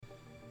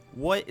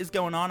What is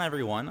going on,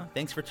 everyone?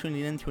 Thanks for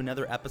tuning in to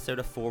another episode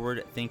of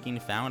Forward Thinking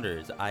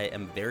Founders. I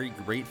am very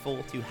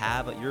grateful to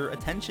have your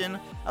attention,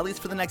 at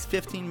least for the next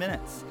 15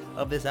 minutes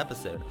of this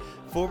episode.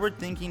 Forward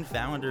Thinking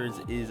Founders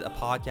is a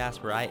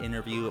podcast where I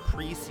interview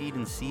pre-seed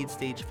and seed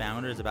stage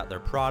founders about their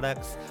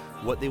products,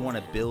 what they want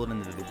to build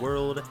into the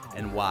world,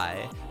 and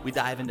why. We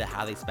dive into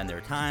how they spend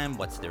their time,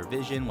 what's their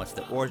vision, what's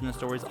the origin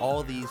stories,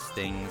 all these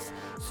things,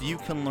 so you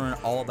can learn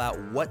all about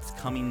what's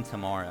coming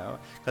tomorrow.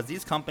 Because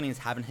these companies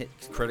haven't hit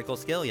critical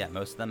scale yet.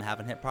 Most of them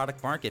haven't hit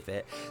product market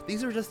fit.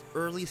 These are just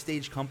early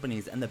stage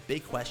companies, and the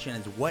big question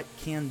is, what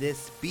can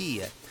this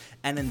be?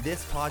 And in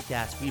this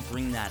podcast, we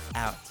bring that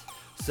out.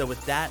 So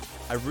with that,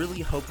 I really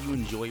hope you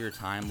enjoy your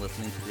time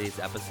listening to today's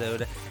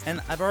episode.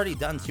 And I've already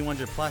done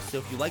 200 plus, so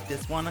if you like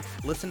this one,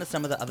 listen to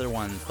some of the other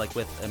ones, like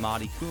with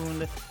Imadi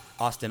Kund,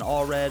 Austin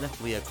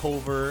Allred, Leah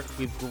Culver.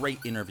 We have great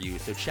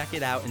interviews, so check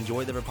it out,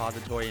 enjoy the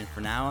repository, and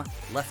for now,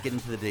 let's get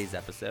into today's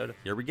episode.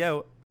 Here we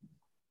go.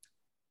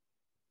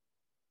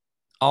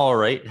 All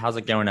right. How's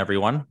it going,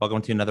 everyone? Welcome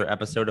to another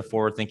episode of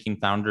Forward Thinking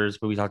Founders,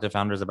 where we talk to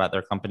founders about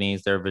their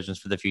companies, their visions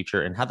for the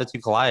future, and how the two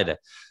collide.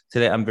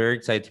 Today, I'm very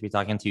excited to be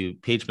talking to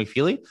Paige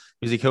McFeely,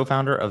 who's the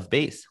co-founder of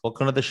Base.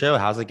 Welcome to the show.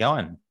 How's it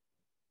going?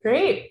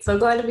 Great. So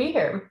glad to be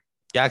here.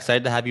 Yeah,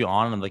 excited to have you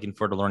on. I'm looking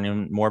forward to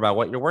learning more about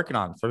what you're working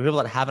on. For people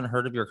that haven't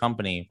heard of your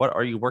company, what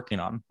are you working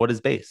on? What is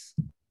Base?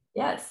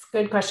 Yes,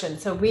 good question.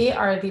 So we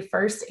are the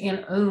first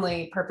and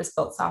only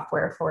purpose-built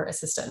software for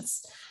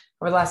assistants.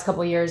 Over the last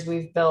couple of years,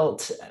 we've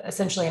built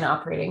essentially an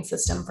operating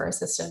system for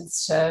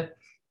assistants to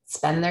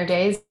spend their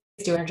days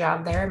doing their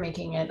job there,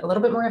 making it a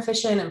little bit more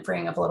efficient and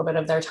freeing up a little bit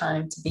of their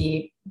time to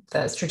be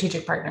the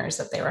strategic partners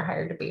that they were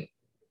hired to be.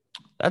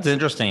 That's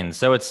interesting.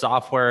 So it's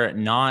software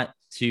not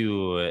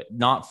for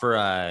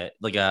an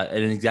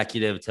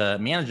executive to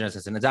manage an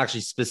assistant. It's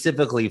actually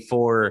specifically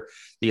for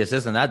the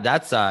assistant.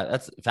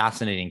 That's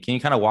fascinating. Can you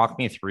kind of walk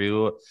me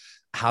through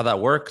how that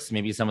works?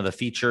 Maybe some of the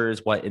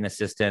features, what an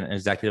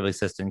executive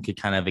assistant could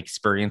kind of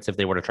experience if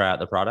they were to try out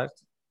the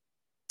product?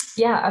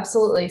 Yeah,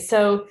 absolutely.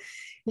 So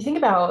you think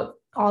about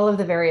all of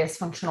the various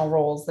functional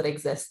roles that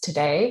exist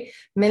today.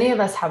 Many of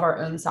us have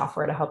our own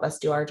software to help us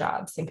do our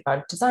jobs. Think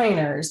about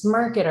designers,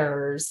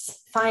 marketers,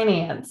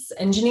 finance,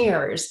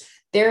 engineers.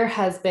 There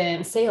has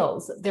been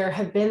sales. There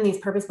have been these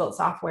purpose-built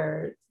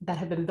software that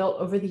have been built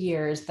over the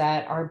years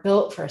that are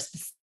built for a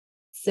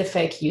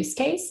specific use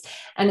case.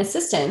 And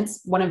assistants,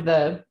 one of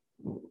the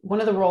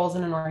roles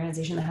in an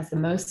organization that has the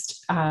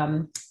most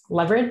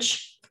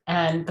leverage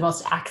and the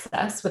most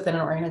access within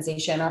an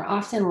organization, are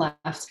often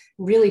left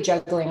really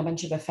juggling a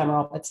bunch of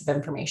ephemeral bits of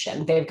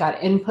information. They've got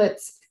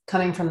inputs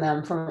coming from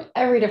them from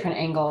every different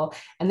angle,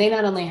 and they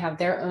not only have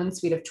their own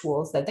suite of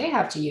tools that they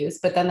have to use,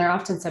 but then they're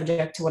often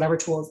subject to whatever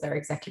tools their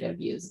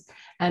executive use.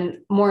 And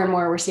more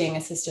we're seeing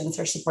assistants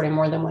are supporting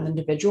more than one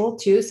individual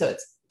too. So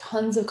it's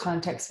tons of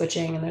context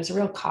switching, and there's a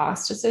real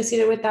cost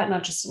associated with that,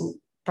 not just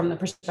from the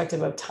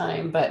perspective of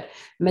time, but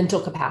mental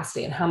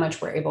capacity and how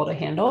much we're able to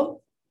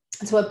handle.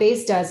 So what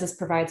Base does is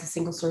provides a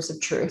single source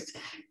of truth.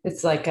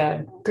 It's like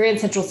a grand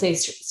central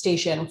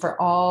station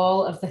for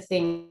all of the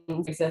things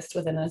that exist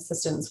within an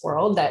assistant's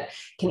world that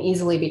can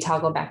easily be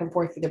toggled back and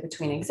forth either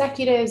between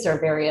executives or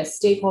various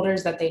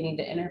stakeholders that they need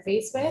to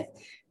interface with.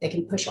 They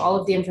can push all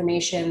of the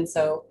information.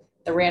 So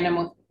the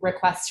random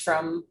request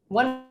from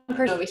one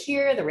person over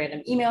here, the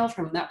random email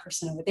from that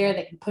person over there,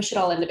 they can push it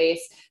all into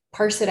Base,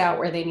 parse it out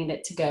where they need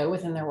it to go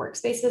within their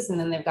workspaces. And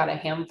then they've got a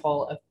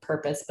handful of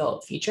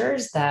purpose-built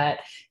features that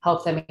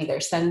help them either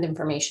send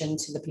information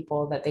to the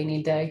people that they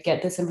need to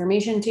get this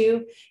information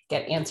to,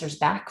 get answers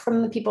back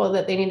from the people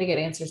that they need to get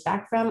answers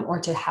back from, or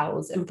to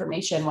house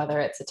information,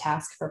 whether it's a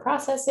task for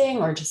processing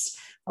or just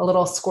a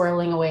little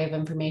squirreling away of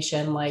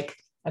information, like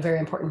a very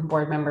important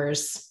board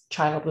member's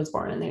child was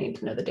born and they need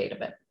to know the date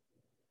of it.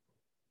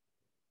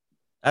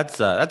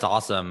 That's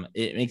awesome.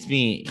 It makes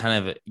me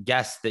kind of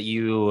guess that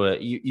you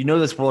know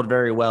this world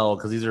very well,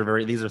 because these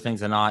are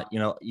things that not,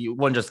 you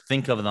wouldn't just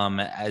think of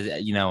them as,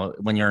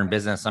 when you're in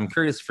business. I'm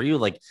curious for you,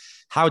 like,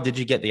 how did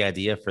you get the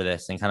idea for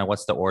this, and kind of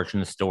what's the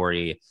origin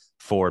story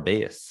for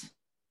Base?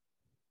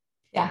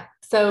 Yeah,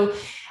 so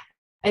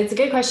it's a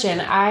good question.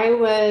 I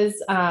was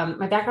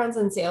my background's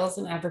in sales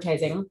and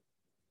advertising.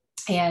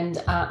 And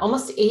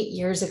almost 8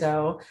 years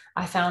ago,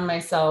 I found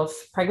myself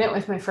pregnant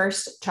with my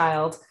first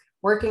child,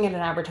 working at an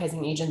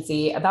advertising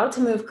agency, about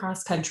to move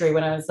cross country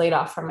when I was laid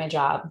off from my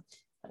job.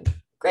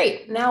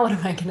 Great, now what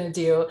am I going to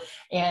do?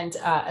 And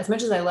as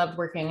much as I loved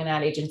working in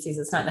ad agencies,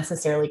 it's not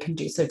necessarily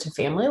conducive to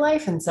family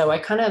life. And so I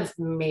kind of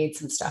made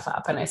some stuff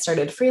up, and I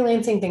started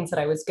freelancing things that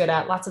I was good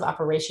at, lots of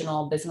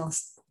operational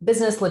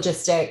business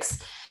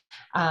logistics,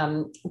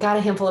 got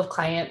a handful of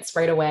clients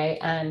right away,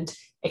 and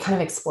it kind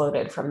of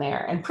exploded from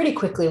there. And pretty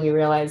quickly we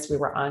realized we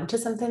were onto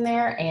something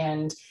there,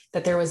 and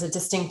that there was a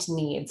distinct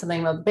need,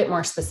 something a bit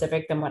more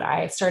specific than what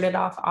I started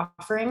off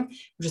offering,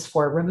 which is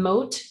for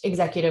remote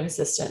executive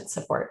assistant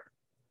support.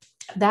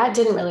 That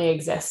didn't really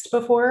exist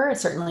before,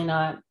 certainly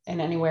not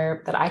in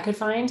anywhere that I could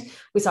find.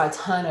 We saw a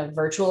ton of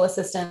virtual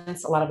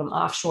assistants, a lot of them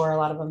offshore, a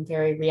lot of them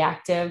very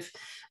reactive.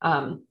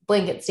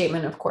 Blanket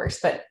statement, of course,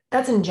 but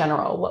that's in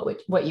general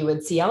what you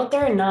would see out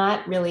there,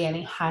 not really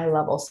any high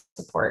level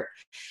support.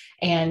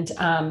 And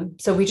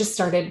so we just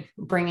started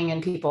bringing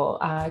in people.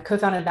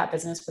 Co-founded that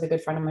business with a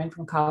good friend of mine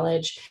from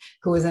college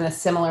who was in a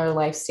similar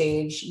life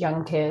stage,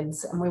 young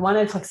kids. And we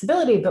wanted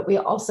flexibility, but we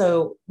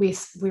also, we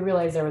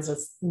realized there was a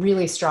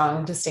really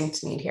strong,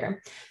 distinct need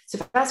here. So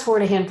fast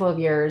forward a handful of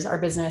years, our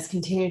business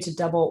continued to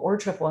double or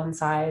triple in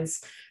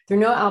size through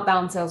no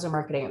outbound sales or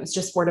marketing. It was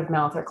just word of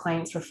mouth, our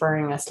clients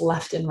referring us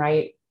left and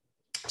right,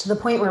 to the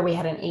point where we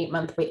had an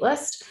 8-month wait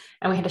list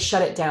and we had to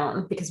shut it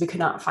down because we could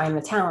not find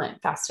the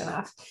talent fast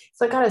enough.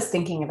 So it got us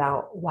thinking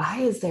about, why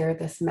is there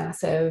this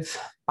massive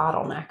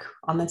bottleneck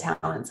on the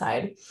talent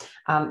side?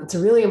 It's a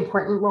really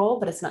important role,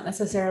 but it's not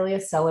necessarily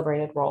a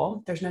celebrated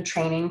role. There's no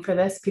training for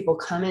this. People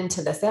come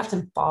into this, they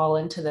often fall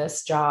into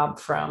this job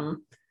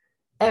from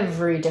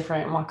every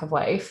different walk of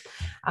life.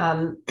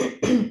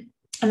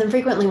 And then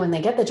frequently when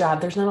they get the job,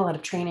 there's not a lot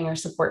of training or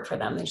support for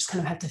them. They just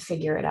kind of have to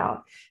figure it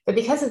out. But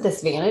because of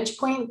this vantage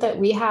point that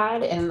we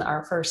had in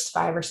our first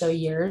 5 or so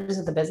years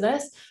of the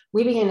business,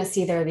 we began to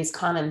see there are these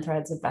common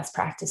threads of best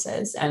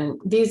practices.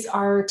 And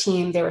our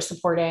team, they were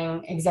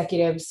supporting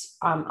executives.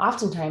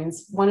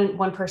 Oftentimes,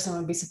 one person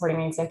would be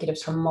supporting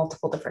executives from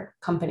multiple different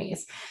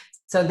companies.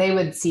 So they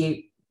would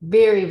see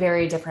very,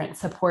 very different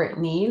support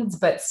needs,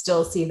 but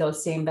still see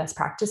those same best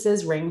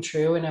practices ring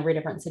true in every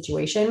different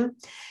situation.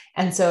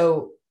 And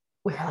so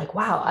we were like,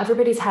 wow,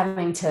 everybody's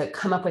having to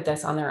come up with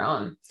this on their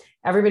own.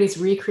 Everybody's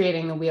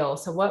recreating the wheel.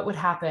 So what would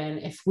happen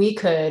if we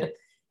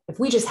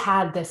just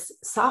had this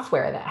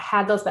software that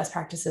had those best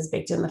practices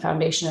baked in the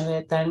foundation of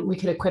it, then we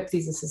could equip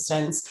these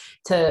assistants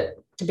to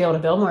be able to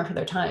bill more for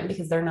their time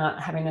because they're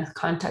not having to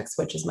context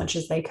switch as much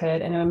as they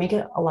could. And it would make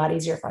it a lot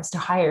easier for us to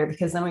hire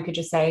because then we could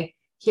just say,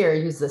 here,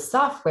 use this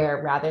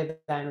software rather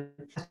than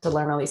have to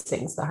learn all these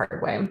things the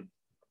hard way.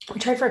 We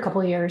tried for a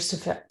couple of years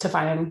to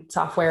find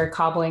software,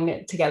 cobbling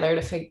it together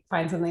to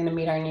find something to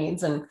meet our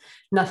needs, and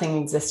nothing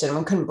existed. And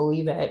we couldn't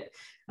believe it.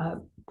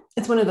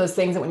 It's one of those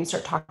things that when you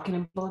start talking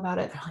to people about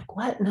it, they're like,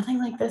 what? Nothing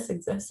like this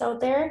exists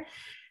out there.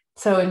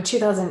 So in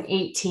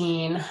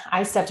 2018,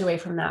 I stepped away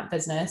from that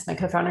business. My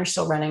co-founder is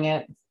still running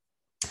it,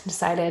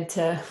 decided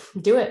to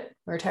do it.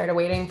 We were tired of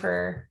waiting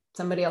for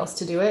somebody else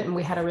to do it. And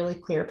we had a really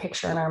clear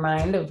picture in our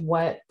mind of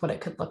what it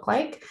could look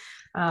like.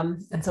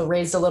 And so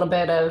raised a little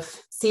bit of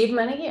seed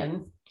money,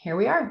 and here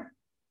we are.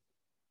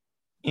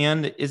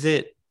 And is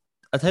it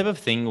a type of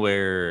thing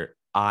where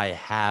I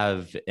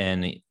have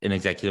an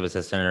executive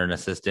assistant or an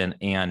assistant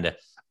and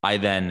I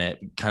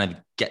then kind of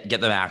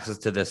get them access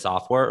to this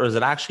software? Or is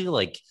it actually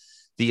like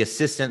the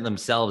assistant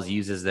themselves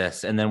uses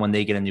this and then when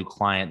they get a new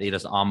client, they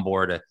just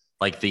onboard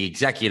like the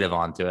executive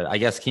onto it? I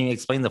guess, can you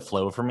explain the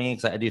flow for me?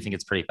 Because I do think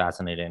it's pretty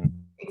fascinating.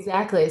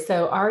 Exactly.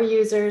 So our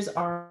users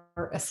are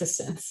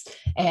assistants,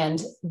 and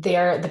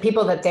the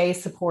people that they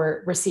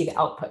support receive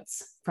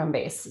outputs from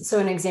Base. So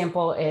an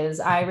example is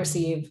I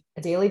receive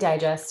a daily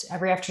digest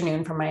every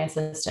afternoon from my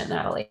assistant,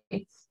 Natalie.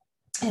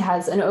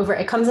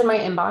 It comes in my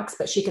inbox,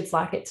 but she could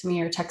Slack it to me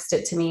or text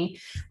it to me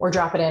or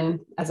drop it in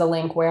as a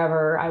link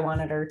wherever I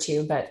wanted her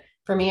to. But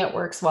for me, it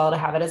works well to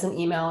have it as an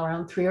email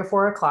around 3 or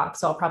 4 o'clock.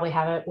 So I'll probably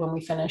have it when we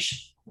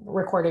finish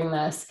recording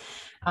this.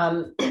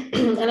 And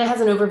it has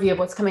an overview of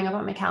what's coming up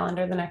on my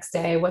calendar the next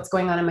day, what's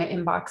going on in my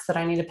inbox that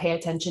I need to pay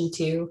attention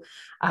to,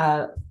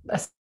 a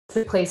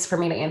place for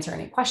me to answer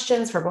any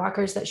questions for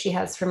blockers that she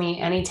has for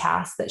me, any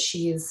tasks that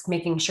she's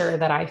making sure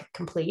that I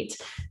complete.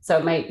 So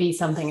it might be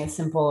something as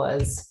simple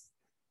as,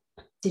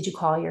 did you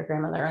call your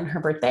grandmother on her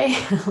birthday?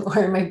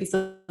 Or it might be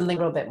something a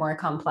little bit more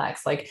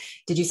complex, like,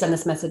 did you send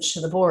this message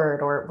to the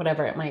board, or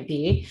whatever it might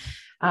be.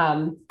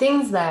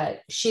 Things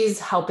that she's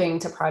helping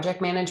to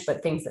project manage,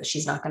 but things that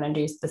she's not going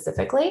to do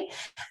specifically.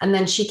 And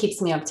then she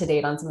keeps me up to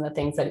date on some of the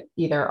things that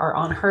either are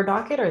on her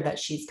docket or that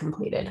she's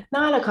completed.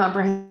 Not a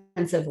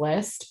comprehensive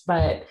list,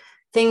 but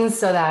things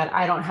so that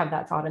I don't have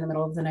that thought in the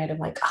middle of the night of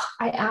like, oh,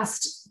 I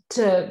asked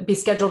to be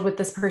scheduled with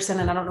this person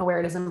and I don't know where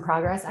it is in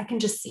progress. I can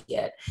just see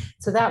it.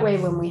 So that way,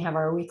 when we have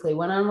our weekly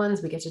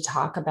one-on-ones, we get to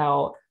talk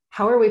about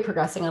how are we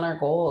progressing on our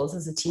goals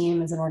as a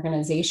team, as an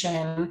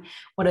organization?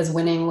 What does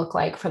winning look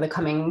like for the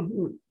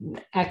coming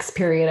X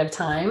period of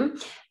time,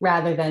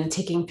 rather than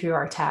ticking through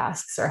our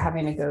tasks or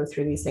having to go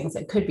through these things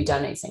that could be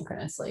done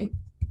asynchronously.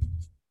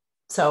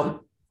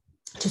 So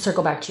to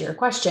circle back to your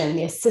question,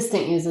 the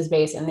assistant uses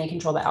Base and they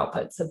control the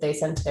outputs that they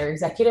send to their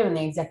executive, and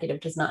the executive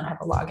does not have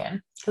a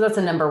login. So that's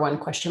the number one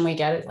question we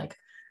get is like,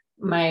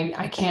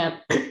 I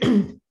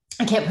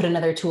can't put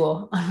another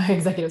tool on my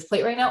executive's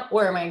plate right now,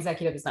 or my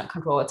executive is not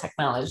comfortable with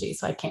technology,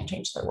 so I can't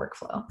change their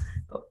workflow.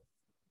 But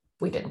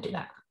we didn't do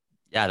that.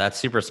 Yeah, that's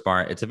super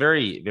smart. It's a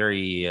very,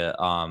 very,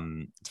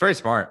 it's very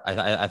smart.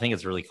 I think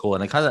it's really cool.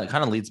 And it kind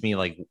of leads me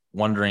like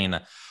wondering,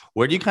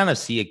 where do you kind of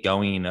see it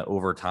going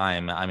over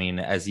time? I mean,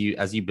 as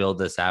you build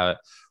this out,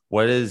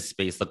 what does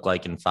Space look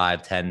like in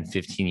 5, 10,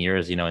 15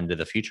 years, into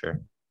the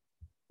future?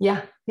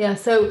 Yeah.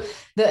 So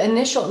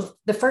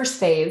the first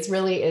phase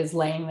really is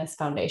laying this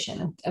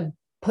foundation of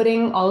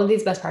putting all of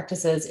these best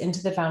practices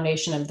into the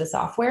foundation of the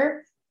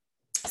software.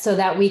 so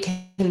that we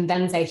can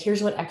then say,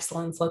 here's what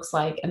excellence looks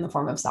like in the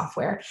form of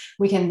software.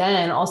 We can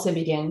then also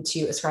begin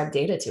to ascribe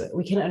data to it.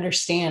 We can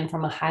understand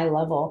from a high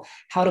level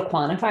how to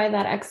quantify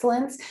that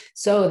excellence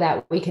so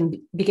that we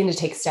can begin to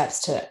take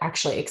steps to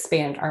actually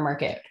expand our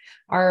market.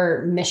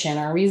 Our mission,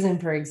 our reason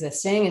for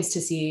existing is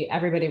to see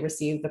everybody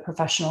receive the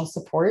professional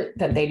support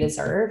that they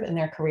deserve in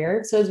their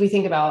career. So as we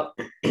think about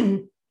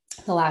the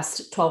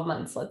last 12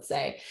 months, let's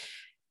say,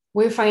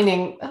 we're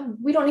finding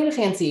we don't need a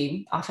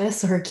fancy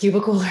office or a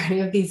cubicle or any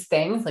of these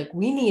things. Like,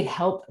 we need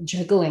help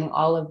juggling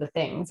all of the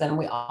things. And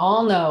we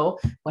all know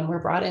when we're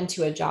brought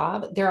into a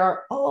job, there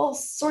are all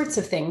sorts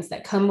of things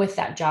that come with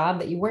that job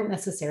that you weren't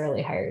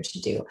necessarily hired to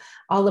do.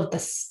 All of the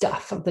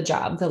stuff of the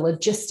job, the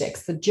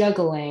logistics, the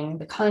juggling,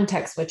 the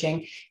context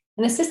switching.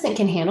 An assistant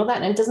can handle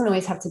that. And it doesn't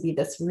always have to be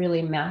this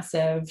really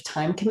massive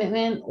time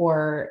commitment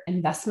or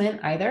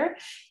investment either.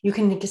 You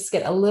can just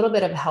get a little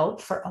bit of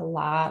help for a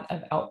lot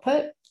of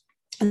output.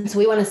 And so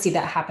we want to see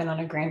that happen on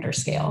a grander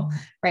scale.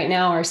 Right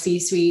now, our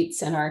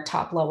C-suites and our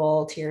top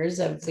level tiers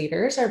of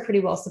leaders are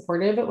pretty well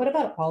supported, but what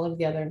about all of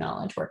the other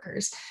knowledge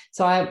workers?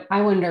 So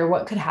I wonder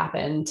what could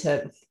happen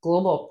to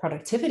global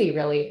productivity,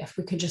 really, if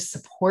we could just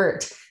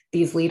support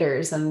these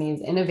leaders and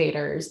these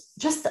innovators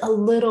just a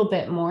little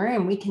bit more.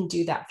 And we can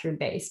do that through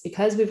BASE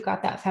because we've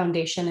got that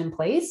foundation in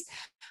place.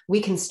 We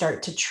can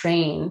start to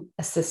train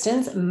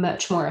assistants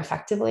much more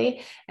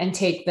effectively and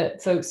take the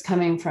folks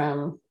coming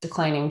from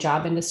declining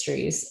job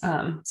industries,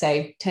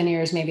 say 10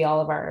 years, maybe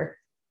all of our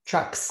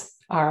trucks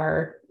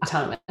are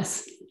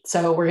autonomous.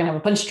 So we're going to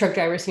have a bunch of truck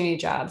drivers who need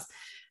jobs.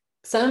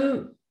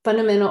 Some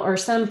fundamental or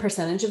some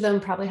percentage of them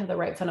probably have the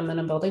right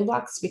fundamental building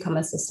blocks to become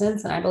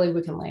assistants. And I believe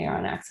we can layer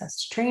on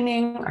access to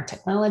training, our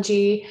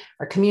technology,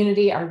 our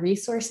community, our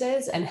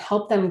resources, and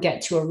help them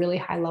get to a really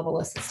high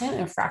level assistant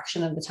in a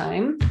fraction of the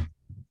time.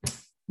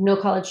 No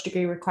college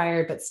degree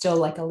required, but still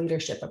like a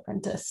leadership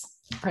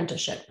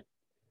apprenticeship.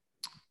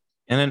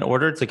 And in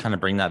order to kind of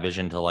bring that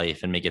vision to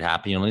life and make it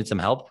happen, you'll need some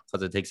help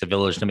because it takes a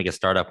village to make a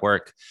startup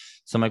work.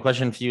 So my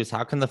question for you is,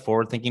 how can the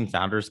forward-thinking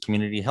founders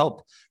community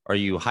help? Are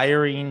you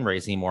hiring,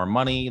 raising more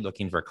money,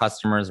 looking for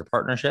customers or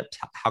partnerships?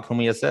 How can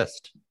we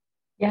assist?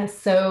 Yes,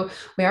 so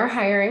we are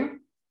hiring.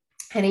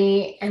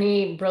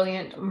 Any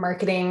brilliant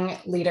marketing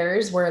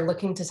leaders, we're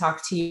looking to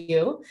talk to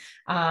you.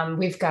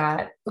 We've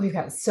got way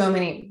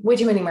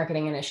too many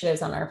marketing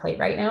initiatives on our plate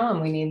right now,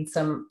 and we need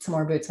some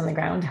more boots on the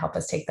ground to help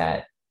us take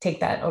that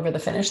over the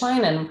finish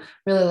line, and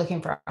really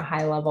looking for a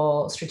high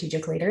level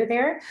strategic leader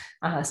there,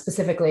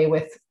 specifically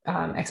with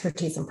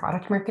expertise in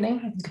product marketing.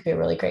 I think could be a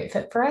really great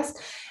fit for us.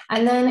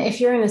 And then if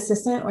you're an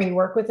assistant or you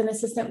work with an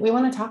assistant, we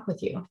want to talk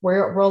with you.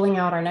 We're rolling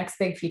out our next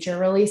big feature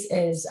release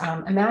is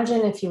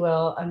imagine, if you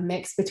will, a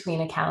mix between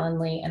a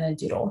Calendly and a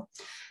Doodle.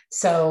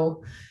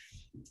 So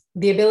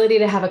the ability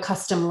to have a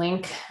custom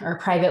link or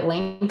private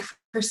link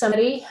for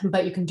somebody,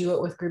 but you can do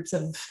it with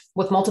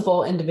with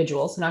multiple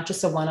individuals, not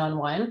just a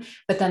one-on-one,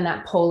 but then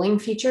that polling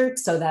feature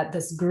so that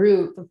this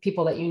group of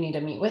people that you need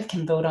to meet with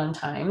can vote on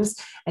times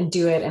and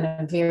do it in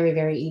a very,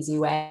 very easy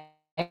way.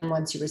 And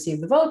once you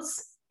receive the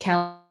votes,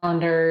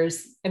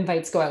 calendars,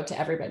 invites go out to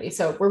everybody.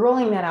 So we're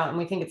rolling that out, and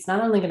we think it's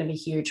not only going to be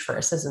huge for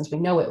assistants, we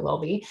know it will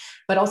be,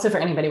 but also for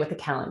anybody with a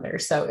calendar.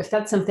 So if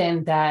that's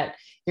something that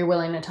you're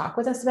willing to talk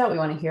with us about, we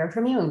want to hear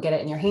from you and get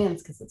it in your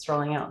hands because it's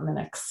rolling out in the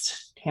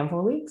next handful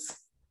of weeks.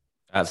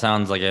 That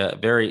sounds like a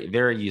very,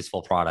 very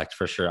useful product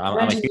for sure.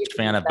 I'm a huge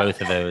fan of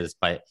both of those,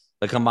 but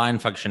the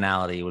combined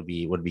functionality would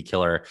be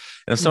killer.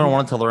 And if someone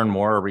wanted to learn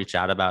more or reach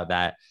out about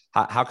that,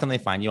 how can they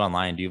find you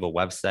online? Do you have a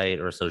website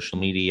or a social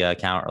media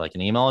account or like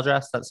an email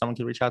address that someone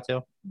could reach out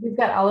to? We've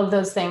got all of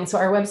those things. So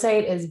our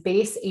website is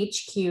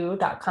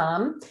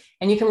basehq.com,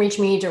 and you can reach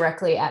me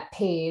directly at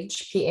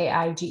Paige,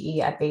 Paige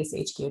at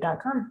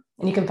basehq.com.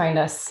 And you can find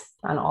us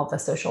on all the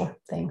social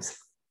things.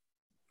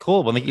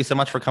 Cool. Well, thank you so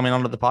much for coming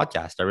onto the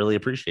podcast. I really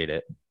appreciate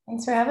it.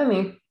 Thanks for having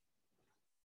me.